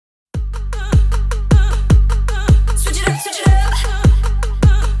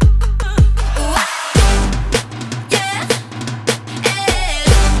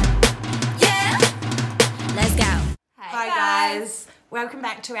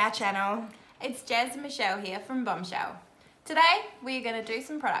to our channel. It's Jazz and Michelle here from Bombshell. Today we're going to do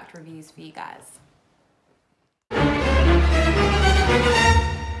some product reviews for you guys.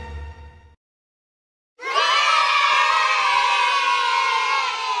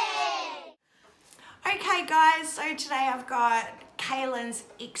 Okay guys, so today I've got Kaylin's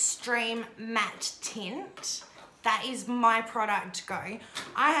Extreme Matte Tint. That is my product to go.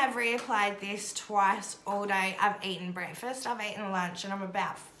 I have reapplied this twice all day. I've eaten breakfast, I've eaten lunch, and I'm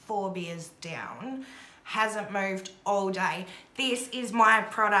about 4 beers down. Hasn't moved all day. This is my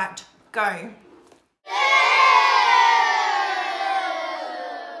product, go.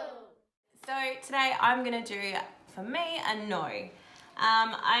 So today I'm going to do, for me, a no.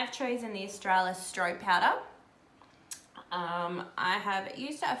 I've chosen the Australis Strobe Powder. I have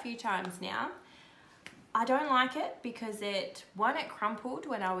used it a few times now. I don't like it because one, it crumpled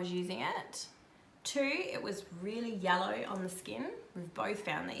when I was using it. 2, it was really yellow on the skin. We've both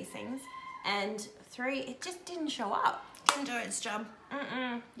found these things. And 3, it just didn't show up. Didn't do its job.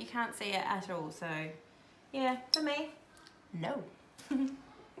 You can't see it at all. So yeah, for me, no. Okay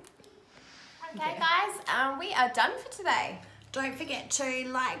guys, we are done for today. Don't forget to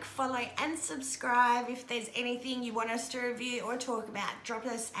like, follow and subscribe. If there's anything you want us to review or talk about, drop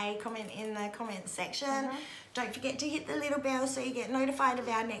us a comment in the comment section. Don't forget to hit the little bell so you get notified of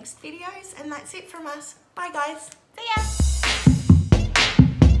our next videos. And that's it from us. Bye guys. See ya.